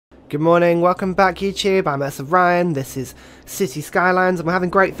Good morning, welcome back YouTube, I'm Ursa Ryan, this is City Skylines and we're having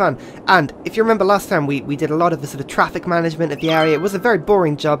great fun. And if you remember last time we did a lot of the sort of traffic management of the area. It was a very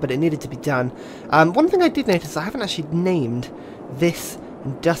boring job but it needed to be done. One thing I did notice, I haven't actually named this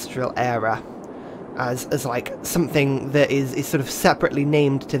industrial area as like something that is sort of separately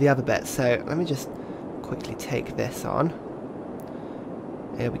named to the other bits. So let me just quickly take this on.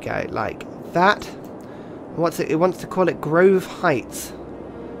 Here we go, like that. What's it? It wants to call it Grove Heights.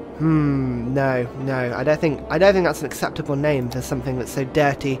 No, I don't think that's an acceptable name for something that's so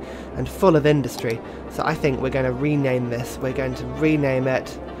dirty and full of industry. So I think we're going to rename this. We're going to rename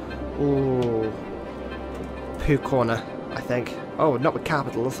it, ooh, Poo Corner, I think. Oh, not with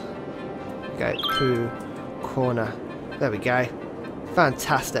capitals. Okay, Poo Corner. There we go.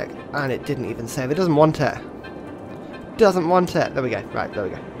 Fantastic. And it didn't even save. It doesn't want it. Doesn't want it. There we go. Right, there we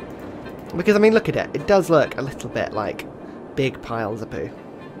go. Because, I mean, look at it. It does look a little bit like big piles of poo.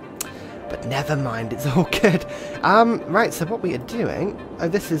 But never mind, it's all good. Right, so what we are doing... Oh,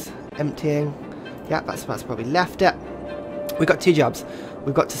 this is emptying. Yeah, that's where we left it. We've got two jobs.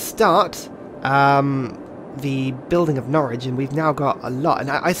 We've got to start the building of Norwich, and we've now got a lot.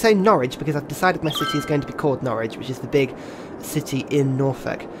 And I say Norwich because I've decided my city is going to be called Norwich, which is the big city in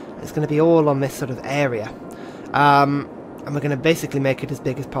Norfolk. It's going to be all on this sort of area. And we're going to basically make it as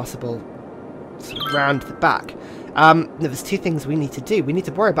big as possible sort of round the back. There's two things we need to do. We need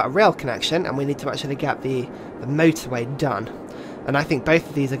to worry about a rail connection, and we need to actually get the motorway done. And I think both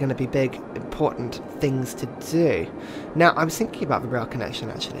of these are going to be big, important things to do. Now, I was thinking about the rail connection,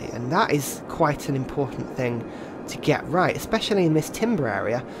 actually, and that is quite an important thing to get right, especially in this timber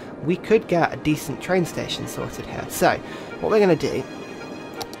area. We could get a decent train station sorted here. So, what we're going to do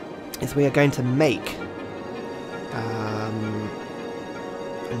is we are going to make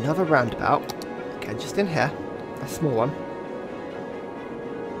another roundabout. Okay, just in here. A small one.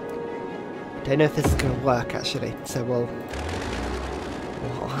 Don't know if this is going to work actually, so we'll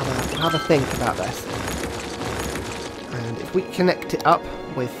have a think about this. And if we connect it up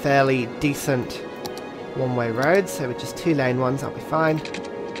with fairly decent one-way roads, so with just 2-lane ones, that'll be fine.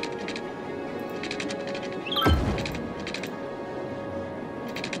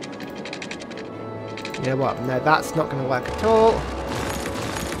 You know what? No, that's not going to work at all.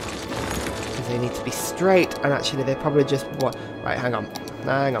 They need to be straight, and actually they probably just what? Right, hang on.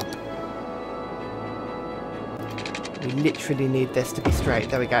 We literally need this to be straight.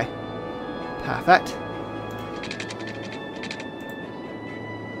 There we go. Perfect.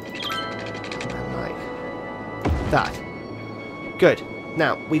 And then like that. Good.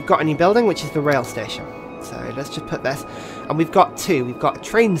 Now we've got a new building, which is the rail station. So let's just put this. And we've got two. We've got a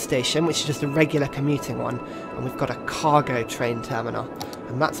train station, which is just a regular commuting one, and we've got a cargo train terminal.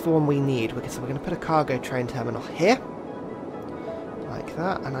 And that's the one we need. So we're going to put a cargo train terminal here. Like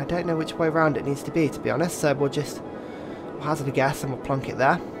that. And I don't know which way around it needs to be honest. So we'll hazard a guess and we'll plonk it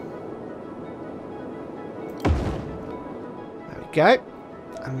there. There we go.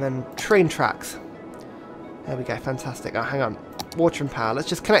 And then train tracks. There we go. Fantastic. Oh, hang on. Water and power. Let's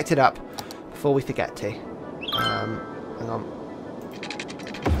just connect it up before we forget to. Hang on.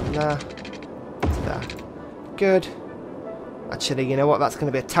 From there to there. Good. Actually, you know what? That's going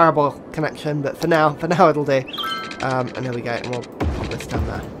to be a terrible connection, but for now it'll do. And there we go, and we'll pop this down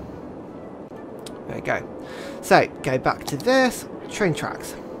there. There we go. So, go back to this. Train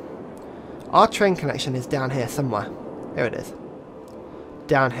tracks. Our train connection is down here somewhere. Here it is.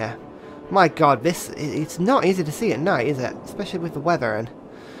 Down here. My God, it's not easy to see at night, is it? Especially with the weather in.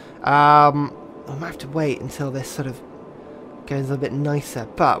 We might have to wait until this sort of goes a bit nicer.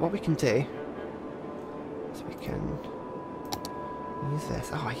 But what we can do is we can use this.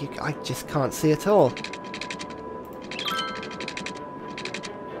 Oh, I just can't see at all.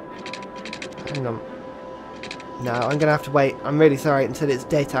 Hang on. No, I'm going to have to wait. I'm really sorry until it's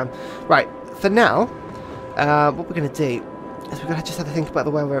daytime. Right, for now, what we're going to do is we're going to just have to think about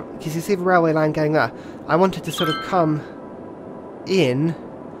the way we're... Because you see the railway line going there. I wanted to sort of come in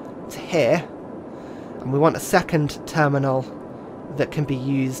to here. And we want a second terminal that can be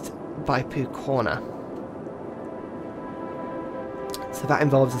used by Poo Corner. So that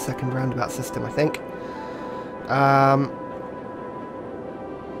involves a second roundabout system, I think.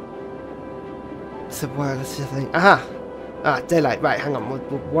 So where, let's just think. Aha! Ah, daylight. Right, hang on.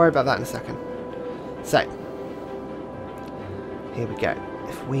 We'll worry about that in a second. So, here we go.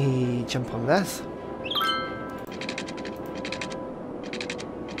 If we jump on this.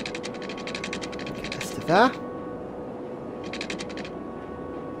 Get this to there.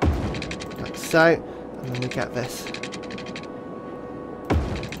 Like so. And then we get this.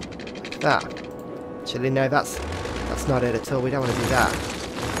 That. Actually, no, that's not it at all. We don't want to do that.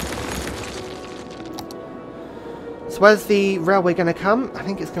 So where's the railway going to come? I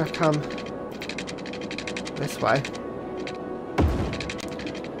think it's going to come this way.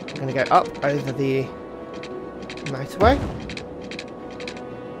 I'm going to go up over the motorway.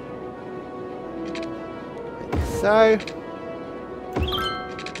 Like so.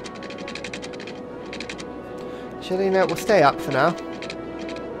 Actually, no, we'll stay up for now.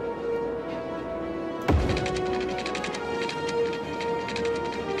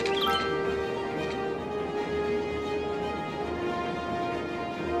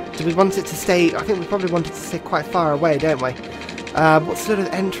 Do we want it to stay? I think we probably want it to stay quite far away, don't we? What sort of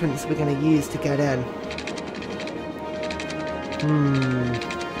entrance are we going to use to get in?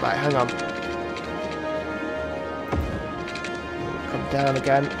 Right, hang on. Come down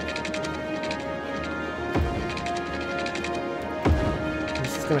again.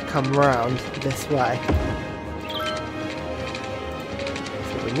 This is going to come round this way.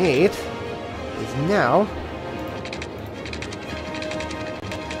 So what we need is now...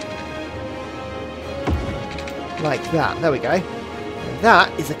 like that. There we go. And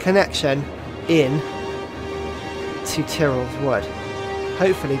that is a connection in to Tyrrell's Wood.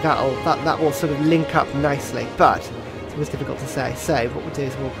 Hopefully that will sort of link up nicely, but it's always difficult to say. So what we'll do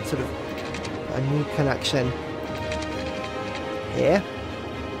is we'll sort of put a new connection here.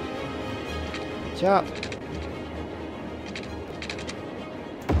 Reach up.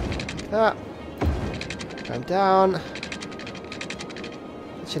 Like that. Going down.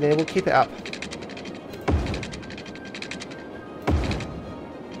 Actually, we'll keep it up.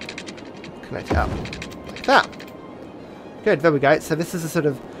 Connect it up like that. Good, there we go. So this is a sort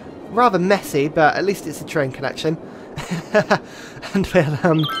of rather messy, but at least it's a train connection. And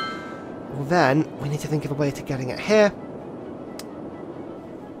well, then we need to think of a way to getting it here.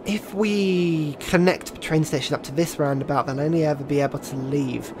 If we connect the train station up to this roundabout, they'll only ever be able to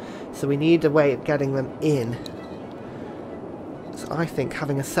leave. So we need a way of getting them in. So I think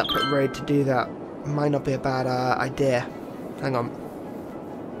having a separate road to do that might not be a bad idea. Hang on.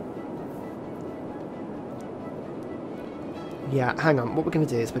 Yeah, hang on. What we're going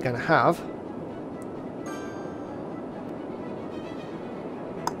to do is we're going to have...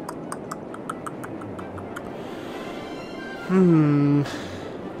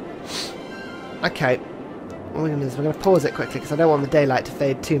 Okay. What we're going to do is we're going to pause it quickly because I don't want the daylight to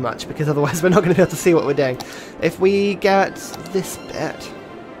fade too much, because otherwise we're not going to be able to see what we're doing. If we get this bit...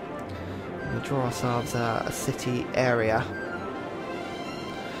 we'll draw ourselves a city area.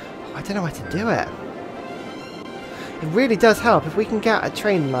 Oh, I don't know where to do it. It really does help if we can get a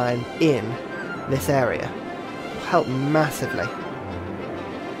train line in this area. It will help massively.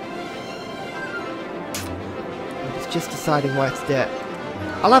 It's just deciding where to do it.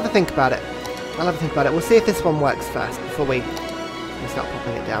 I'll have a think about it. We'll see if this one works first before we start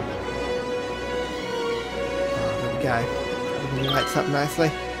popping it down. Oh, there we go. Everything lights up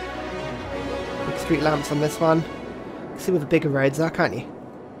nicely. Big street lamps on this one. You can see where the bigger roads are, can't you?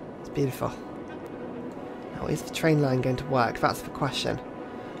 It's beautiful. Now, is the train line going to work? That's the question.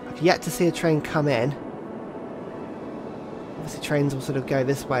 I've yet to see a train come in. Obviously trains will sort of go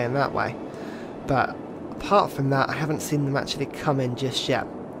this way and that way. But apart from that, I haven't seen them actually come in just yet.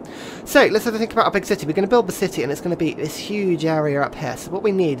 So, let's have a think about our big city. We're going to build the city, and it's going to be this huge area up here. So what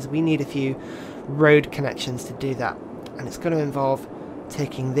we need is we need a few road connections to do that. And it's going to involve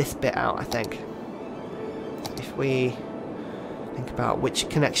taking this bit out, I think. If we think about which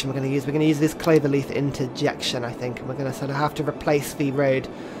connection we're going to use this cloverleaf interjection, I think. And we're going to sort of have to replace the road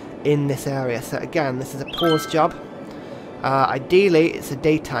in this area. So again, this is a pause job. Ideally, it's a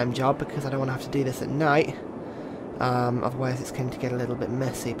daytime job because I don't want to have to do this at night. Otherwise it's going to get a little bit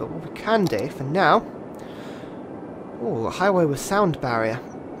messy. But what we can do for now... Oh, a highway with sound barrier.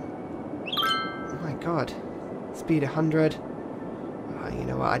 Oh my god. Speed 100. You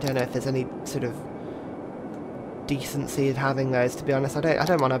know what, I don't know if there's any sort of decency in having those, to be honest. I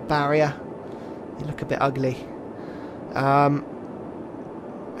don't want a barrier. They look a bit ugly. There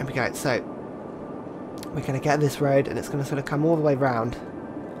we go. So, we're going to get this road and it's going to sort of come all the way round,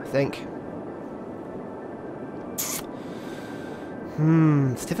 I think.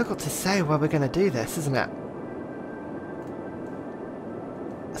 It's difficult to say where we're going to do this, isn't it?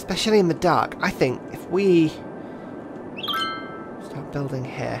 Especially in the dark. I think if we start building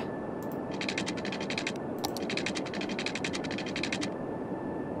here.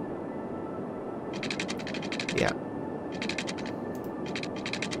 Yeah.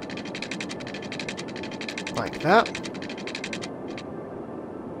 Like that.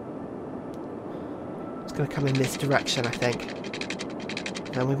 It's going to come in this direction, I think.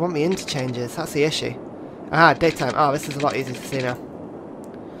 And we want the interchanges, that's the issue. Ah, daytime. Oh, this is a lot easier to see now.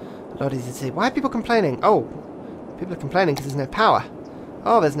 A lot easier to see. Why are people complaining? Oh, People are complaining because there's no power.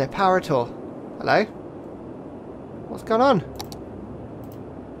 Oh, there's no power at all. Hello? What's going on?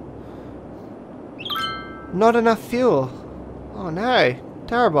 Not enough fuel. Oh no.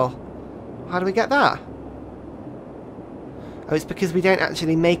 Terrible. How do we get that? Oh, it's because we don't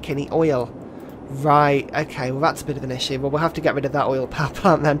actually make any oil. Right, okay, well that's a bit of an issue. Well, we'll have to get rid of that oil power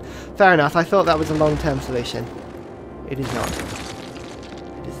plant then. Fair enough, I thought that was a long-term solution. It is not.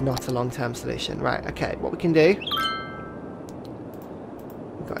 It is not a long-term solution. Right, okay, what we can do...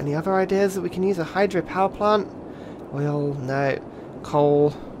 We've got any other ideas that we can use? A hydro power plant? Oil, no.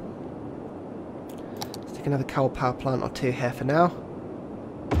 Coal. Let's take another coal power plant or two here for now.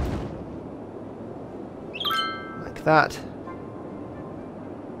 Like that.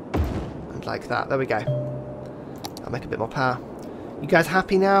 And like that. There we go. That'll make a bit more power. You guys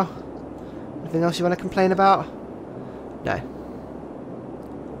happy now? Anything else you want to complain about? No.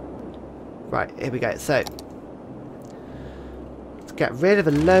 Right, here we go. So, let's get rid of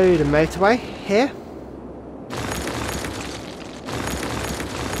a load of motorway here.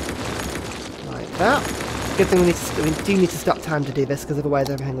 Like that. Good thing we do need to stop time to do this, because otherwise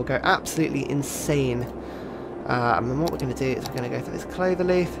everything will go absolutely insane. And then what we're going to do is we're going to go through this clover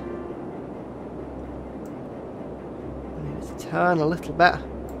leaf. We need it to turn a little bit.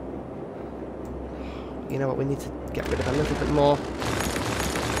 You know what, we need to get rid of a little bit more.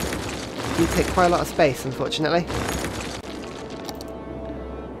 Do take quite a lot of space, unfortunately.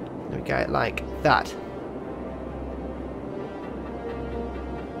 There we go, like that.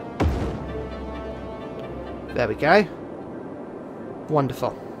 There we go.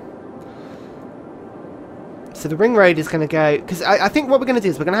 Wonderful. So the ring road is going to go... Because I think what we're going to do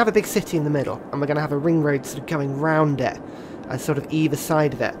is we're going to have a big city in the middle, and we're going to have a ring road sort of going round it, and sort of either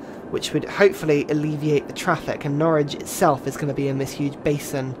side of it, which would hopefully alleviate the traffic. And Norwich itself is going to be in this huge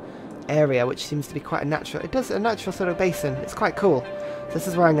basin area, which seems to be quite a natural... It does a natural sort of basin. It's quite cool. So this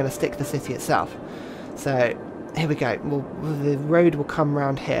is where I'm going to stick the city itself. So here we go. The road will come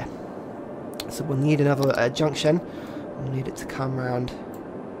round here. So we'll need another junction. We'll need it to come round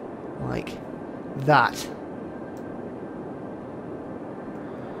like that.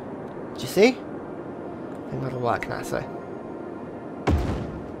 Do you see? I think that'll work now, so.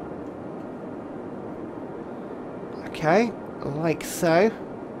 Okay, like so.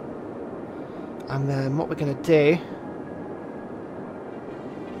 And then what we're going to do...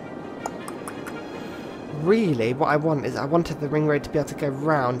 Really, what I want is I wanted the ring road to be able to go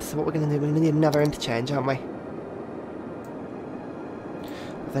round, so what we're going to do, we're going to need another interchange, aren't we?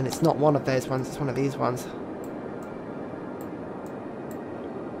 But then it's not one of those ones, it's one of these ones.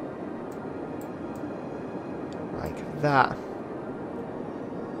 Like that.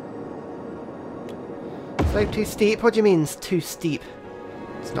 Slope too steep? What do you mean it's too steep?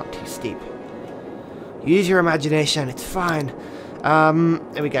 It's not too steep. Use your imagination, it's fine.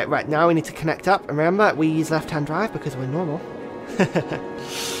 There we go. Right, now we need to connect up. And remember, we use left-hand drive because we're normal.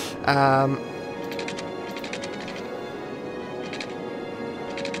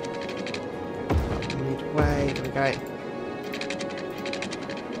 Midway, there we go.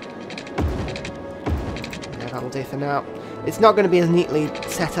 Yeah, that'll do for now. It's not going to be as neatly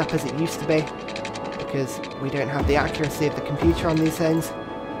set up as it used to be, because we don't have the accuracy of the computer on these things.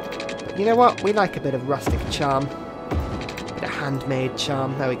 But you know what? We like a bit of rustic charm. A handmade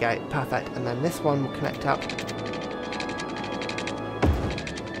charm. There we go. Perfect. And then this one will connect up.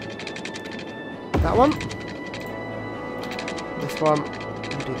 That one. This one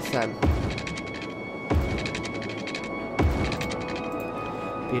will do the same.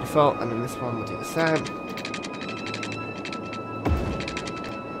 Beautiful. And then this one will do the same.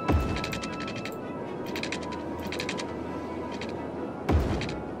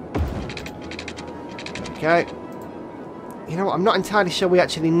 There we go. You know what, I'm not entirely sure we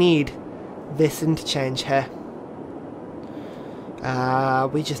actually need this interchange here.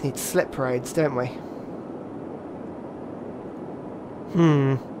 We just need slip roads, don't we?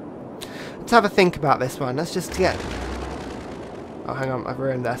 Let's have a think about this one. Let's just get... Oh, hang on, I've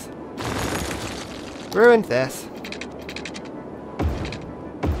ruined this. Ruined this.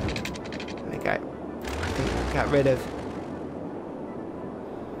 There we go. I think we'll get rid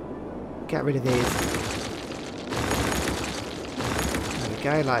of these.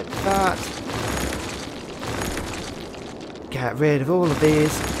 Go like that. Get rid of all of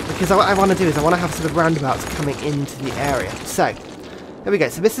these, because what I want to do is I want to have sort of roundabouts coming into the area. So there we go.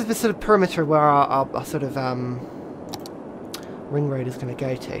 So this is the sort of perimeter where our sort of ring road is going to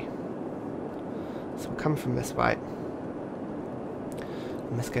go to. So we'll come from this way,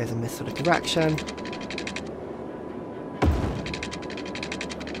 and this goes in this sort of direction,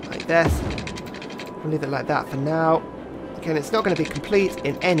 like this. We'll leave it like that for now. Again, it's not going to be complete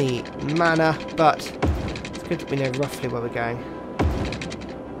in any manner, but it's good that we know roughly where we're going.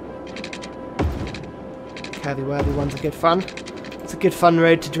 Curvy-worthy ones are good fun. It's a good fun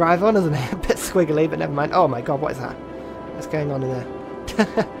road to drive on, isn't it? A bit squiggly, but never mind. Oh my god, what is that? What's going on in there?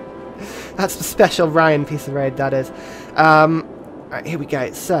 That's the special Ryan piece of road, that is. Right, here we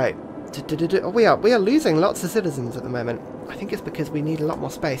go. So, we are losing lots of citizens at the moment. I think it's because we need a lot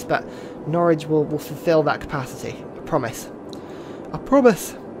more space, but Norwich will fulfill that capacity. I promise. I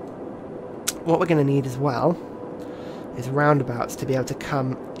promise. What we're going to need as well is roundabouts to be able to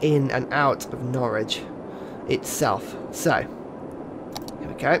come in and out of Norwich itself. So, here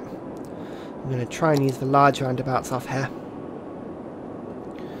we go. I'm going to try and use the large roundabouts off here.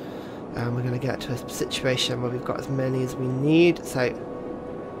 And we're going to get to a situation where we've got as many as we need. So,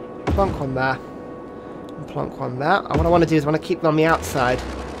 plonk one there. And plonk one there. And what I want to do is I want to keep them on the outside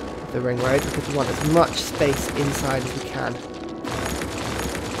of the ring road because we want as much space inside as we can.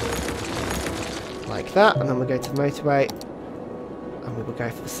 Like that. And then we'll go to the motorway. And we will go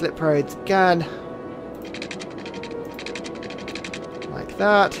for the slip roads again. Like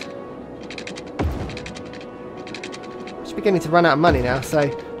that. Just beginning to run out of money now, so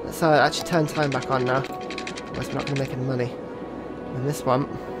let's actually turn time back on now. Otherwise we're not going to make any money. And this one.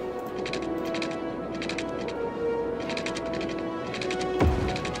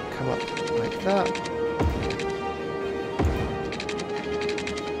 Come up like that.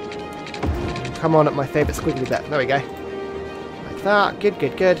 And come on at my favourite squiggly bit. There we go. Like that. Good,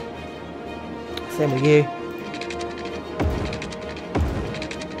 good, good. Same with you.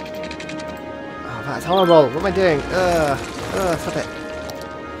 Oh, that's horrible. What am I doing? Stop it.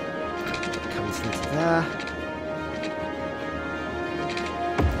 Comes into there.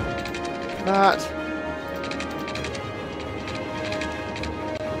 That.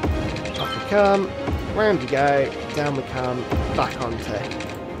 Off we come. Round we go. Down we come. Back onto.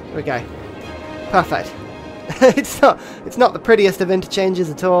 There we go. Perfect. It's not the prettiest of interchanges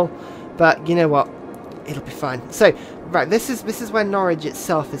at all, but you know what? It'll be fine. So, right, this is where Norwich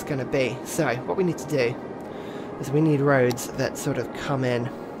itself is going to be. So, what we need to do is we need roads that sort of come in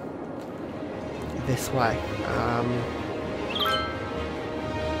this way.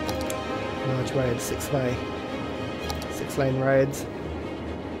 Large roads, six-lane roads.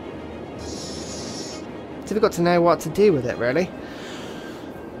 Difficult to know what to do with it, really.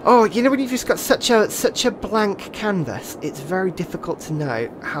 Oh, you know when you've just got such a blank canvas, it's very difficult to know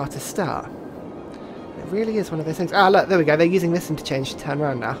how to start. It really is one of those things. Ah, look, there we go. They're using this interchange to turn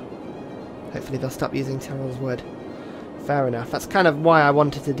around now. Hopefully they'll stop using Tyrrell's Wood. Fair enough. That's kind of why I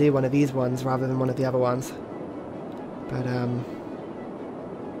wanted to do one of these ones rather than one of the other ones. But,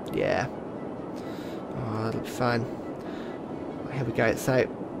 yeah. Oh, it'll be fine. Here we go. So,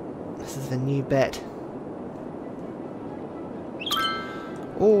 this is the new bit.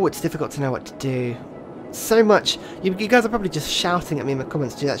 Oh, it's difficult to know what to do. So much. You guys are probably just shouting at me in the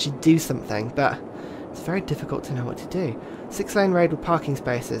comments to actually do something, but it's very difficult to know what to do. 6-lane road with parking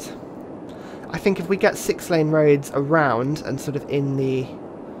spaces. I think if we get 6-lane roads around and sort of in the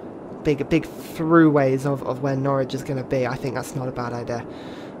big throughways of where Norwich is going to be, I think that's not a bad idea.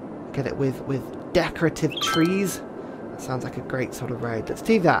 Get it with decorative trees. That sounds like a great sort of road. Let's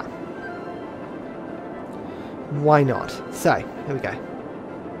do that. Why not? So, here we go.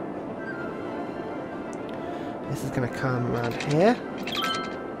 This is going to come around here.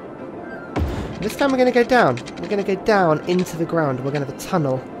 This time we're going to go down. We're going to go down into the ground. We're going to have a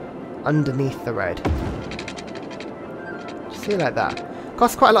tunnel underneath the road. Just see like that.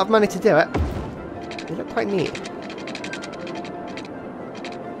 Costs quite a lot of money to do it. They look quite neat.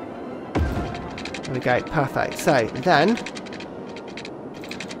 There we go. Perfect. So then,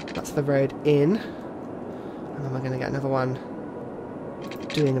 that's the road in. And then we're going to get another one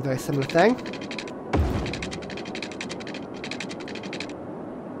doing a very similar thing.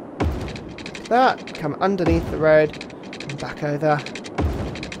 That, come underneath the road and back over.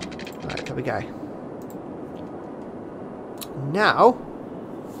 Right, there we go. Now,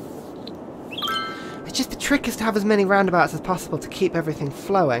 it's just the trick is to have as many roundabouts as possible to keep everything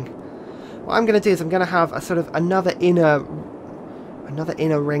flowing. What I'm going to do is I'm going to have a sort of another inner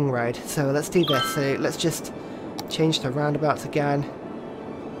ring road. So let's do this. So let's just change to roundabouts again.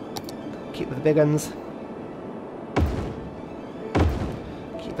 Keep with the big ones.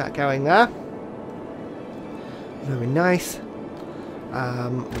 Keep that going there. Very nice.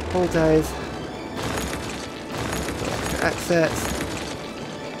 Bulldoze. Extra exits.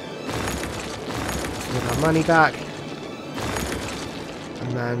 Let's get our money back. And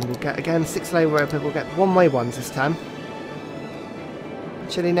then we'll get again 6-lane road, but we'll get one-way ones this time.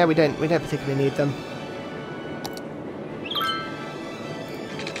 Actually, no, we don't particularly need them.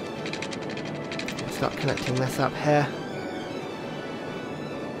 start connecting this up here.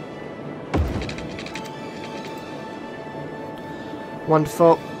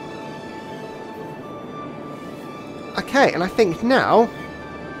 Wonderful. Okay, and I think now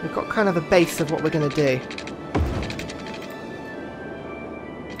we've got kind of a base of what we're going to do.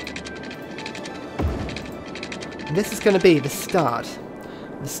 And this is going to be the start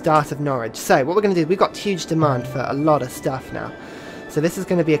of Norwich. So what we're going to do, we've got huge demand for a lot of stuff now. So this is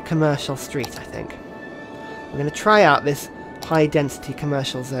going to be a commercial street, I think. We're going to try out this high density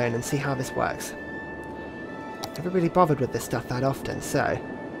commercial zone and see how this works. Never really bothered with this stuff that often, so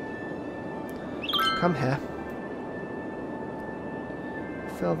come here.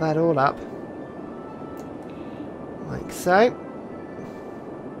 Fill that all up. Like so.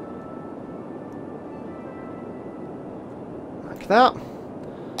 Like that.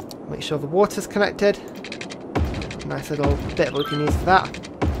 Make sure the water's connected. Nice little bit we can use for that.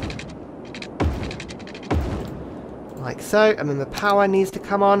 Like so, and then the power needs to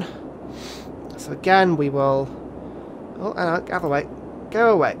come on. So again, we will... Oh, hang on, have a wait.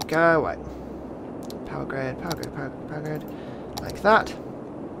 Go away, go away. Power grid, power grid, power grid, power grid. Like that.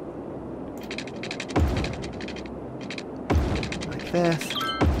 Like this.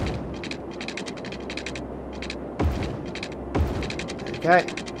 There we go.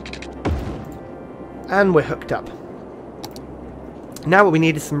 And we're hooked up. Now what we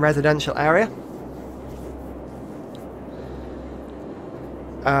need is some residential area.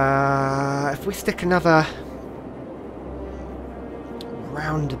 If we stick another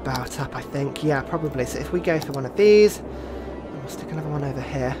roundabout up, I think. Yeah, probably. So if we go for one of these, and we'll stick another one over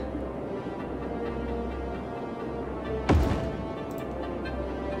here.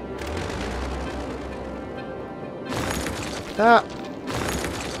 Like that.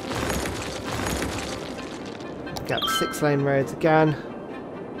 Get 6-lane roads again.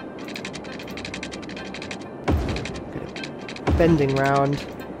 Bending round.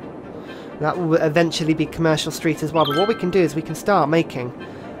 That will eventually be commercial street as well, but what we can do is we can start making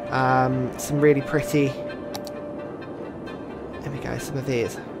some really pretty, there we go, some of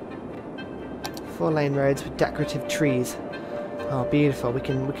these 4-lane roads with decorative trees. Oh, beautiful. We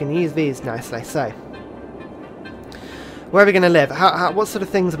can use these nicely. So where are we going to live? What sort of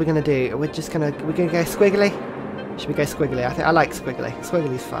things are we going to do? We're going to go squiggly? Should we go squiggly? I think I like squiggly.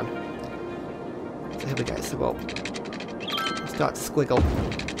 Squiggly's fun. So here we go. So we'll start to squiggle.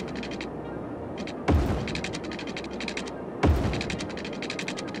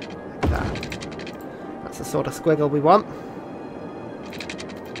 Like that. That's the sort of squiggle we want.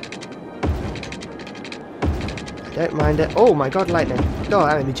 I don't mind it. Oh my god, lightning. Oh,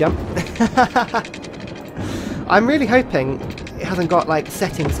 that made me jump. I'm really hoping it hasn't got like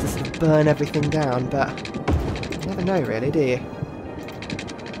settings to sort of burn everything down, but you never know really, do you?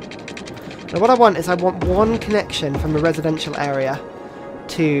 Now what I want is I want one connection from the residential area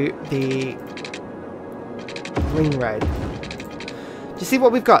to the ring road. Do you see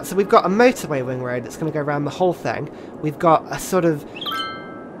what we've got? So we've got a motorway ring road that's going to go around the whole thing. We've got a sort of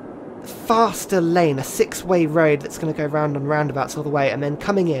faster lane, a 6-way road that's going to go round on roundabouts all the way, and then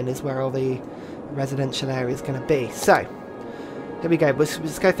coming in is where all the residential area is going to be. So here we go. Let's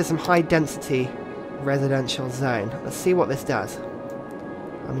go for some high density residential zone. Let's see what this does.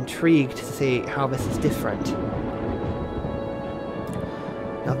 I'm intrigued to see how this is different.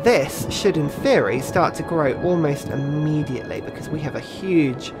 Now this should in theory start to grow almost immediately because we have a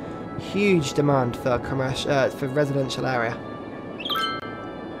huge demand for commercial for residential area.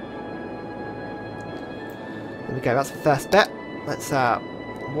 There we go, that's the first bit. Let's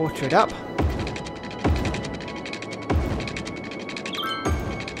water it up.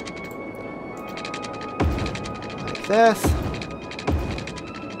 Like this.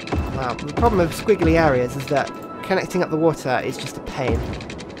 Now, the problem with squiggly areas is that connecting up the water is just a pain.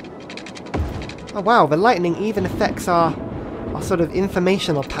 Oh wow, the lightning even affects our sort of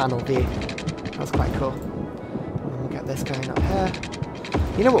informational panel view. That's quite cool. And we'll get this going up here.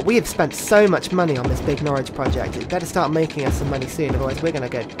 You know what, we have spent so much money on this big Norwich project, it better start making us some money soon, otherwise we're going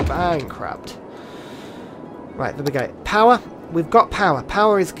to go bankrupt. Right, there we go. Power. We've got power.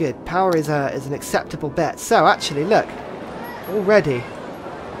 Power is good. Power is an acceptable bet. So actually, look, already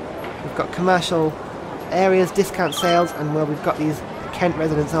we've got commercial areas, discount sales, and well, we've got these Kent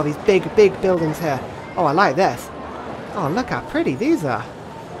residents, these big buildings here. Oh, I like this. Oh, look how pretty these are.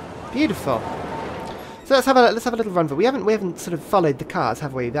 Beautiful. So let's have a little run through. We haven't sort of followed the cars,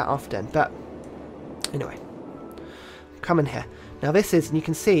 have we, that often? But anyway, come in here. Now this is, and you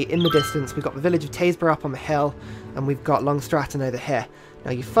can see in the distance, we've got the village of Tasburgh up on the hill, and we've got Long Stratton over here.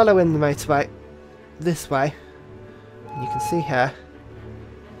 Now you follow in the motorway this way, and you can see here,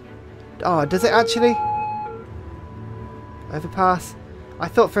 Oh, does it actually? Overpass? I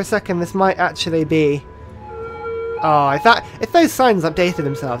thought for a second this might actually be... Oh, if those signs updated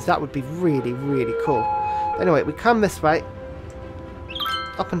themselves, that would be really, really cool. But anyway, we come this way,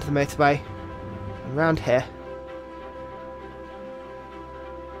 up onto the motorway, and round here.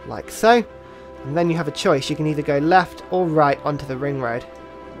 Like so. And then you have a choice. You can either go left or right onto the ring road.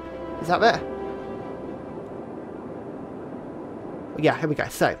 Is that better? Yeah, here we go.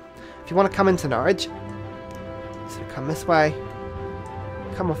 So, if you want to come into Norwich, so come this way,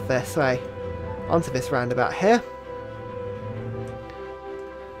 come off this way, onto this roundabout here,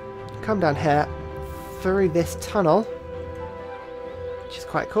 come down here, through this tunnel, which is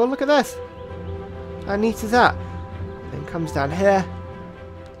quite cool. Look at this. How neat is that? Then comes down here,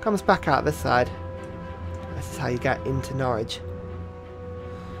 comes back out this side. This is how you get into Norwich.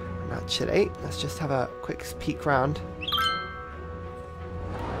 And actually, let's just have a quick peek round.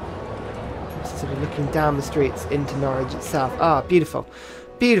 So we're looking down the streets into Norwich itself. Ah, beautiful.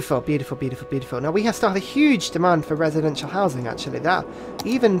 Beautiful, beautiful, beautiful, beautiful. Now we have started a huge demand for residential housing actually. That,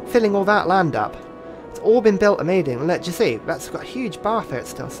 even filling all that land up. It's all been built amazing. Look, you see, that's got a huge bar for it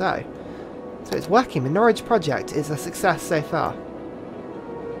still, so it's working. The Norwich project is a success so far.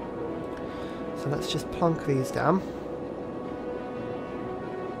 So let's just plonk these down.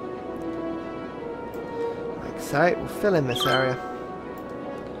 Like so. We'll fill in this area.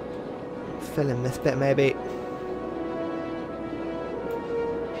 We'll fill in this bit maybe.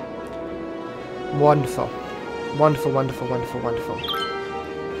 Wonderful. Wonderful, wonderful, wonderful, wonderful.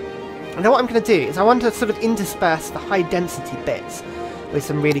 And now what I'm going to do is I want to sort of intersperse the high density bits with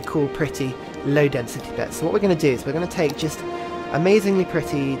some really cool, pretty, low density bits. So what we're going to do is we're going to take just amazingly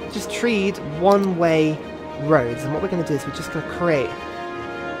pretty, just treed one-way roads. And what we're going to do is we're just going to create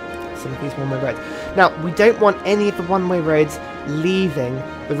some of these one-way roads. Now, we don't want any of the one-way roads leaving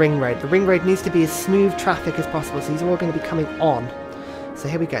the ring road. The ring road needs to be as smooth traffic as possible, so these are all going to be coming on. So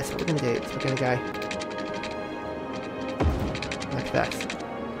here we go. So what we're going to do is we're going to go like this.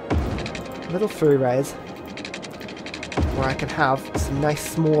 Little throughways where I can have some nice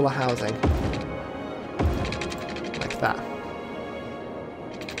smaller housing. Like that.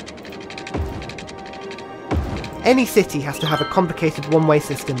 Any city has to have a complicated one-way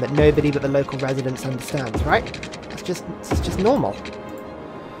system that nobody but the local residents understands, right? It's just normal.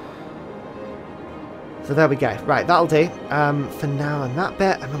 So there we go. Right, that'll do for now on that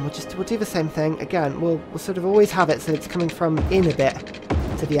bit, and then we'll do the same thing again. We'll sort of always have it so it's coming from in a bit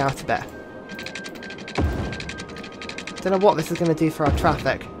to the outer bit. Don't know what this is going to do for our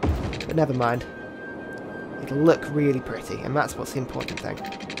traffic, but never mind. It'll look really pretty, and that's what's the important thing.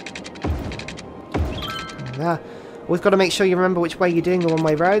 There. Always got to make sure you remember which way you're doing the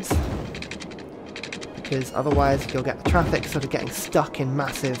one-way roads, because otherwise you'll get the traffic sort of getting stuck in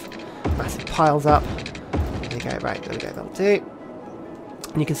massive piles up. There we go, right, there we go, that'll do.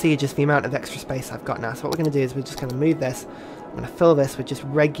 And you can see just the amount of extra space I've got now. So what we're going to do is we're just going to move this. I'm going to fill this with just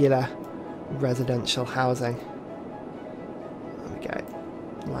regular residential housing. There we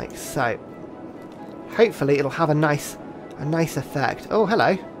go, like so. Hopefully it'll have a nice effect. Oh,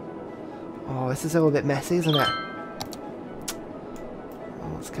 hello. Oh, this is all a bit messy, isn't it?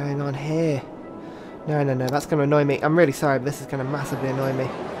 What's going on here? No, that's going to annoy me. I'm really sorry, but this is going to massively annoy me. You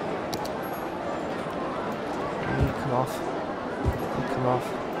come off. You come off.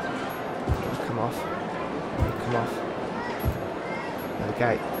 You come off. You come off. There we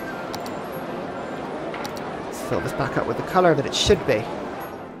go. Let's fill this back up with the colour that it should be.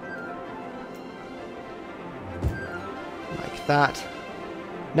 Like that.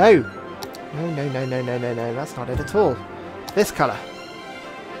 No! No, that's not it at all. This colour.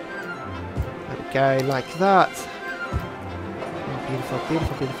 There we go, like that. Oh, beautiful,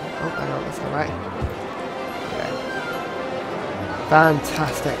 beautiful, beautiful. Oh, hang on, that's not right. Okay.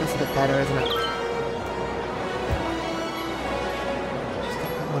 Fantastic, that's a bit better, isn't it? Just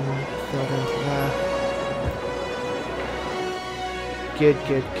get that one filled into there. Good,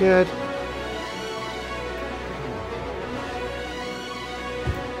 good, good.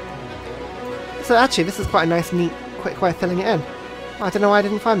 So actually, this is quite a nice, neat, quick way of filling it in. Oh, I don't know why I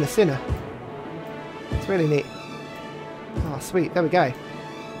didn't find this sooner. It's really neat. Oh, sweet. There we go.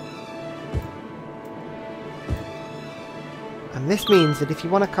 And this means that if you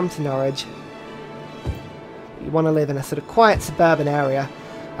want to come to Norwich, you want to live in a sort of quiet suburban area,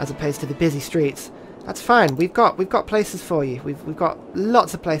 as opposed to the busy streets, that's fine. We've got places for you. We've got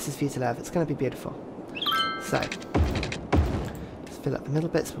lots of places for you to live. It's going to be beautiful. So. Fill up the middle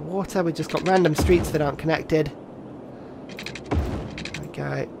bits with water. We've just got random streets that aren't connected. There we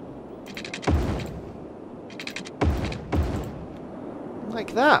go.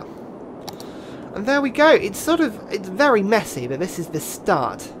 Like that. And there we go. It's very messy, but this is the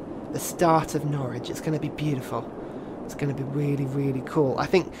start of Norwich. It's going to be beautiful. It's going to be really, really cool. I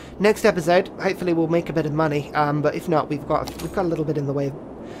think next episode, hopefully, we'll make a bit of money. But if not, we've got a little bit in the way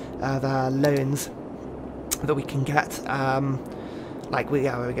of loans that we can get. We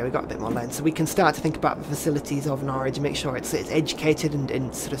got a bit more loans, so we can start to think about the facilities of Norwich and make sure it's educated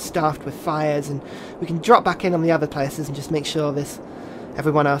and sort of staffed with fires, and we can drop back in on the other places and just make sure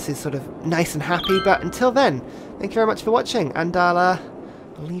everyone else is sort of nice and happy. But until then, thank you very much for watching, and I'll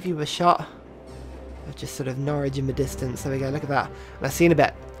leave you with a shot of just sort of Norwich in the distance. There we go, look at that. And I'll see you in a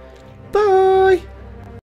bit. Bye!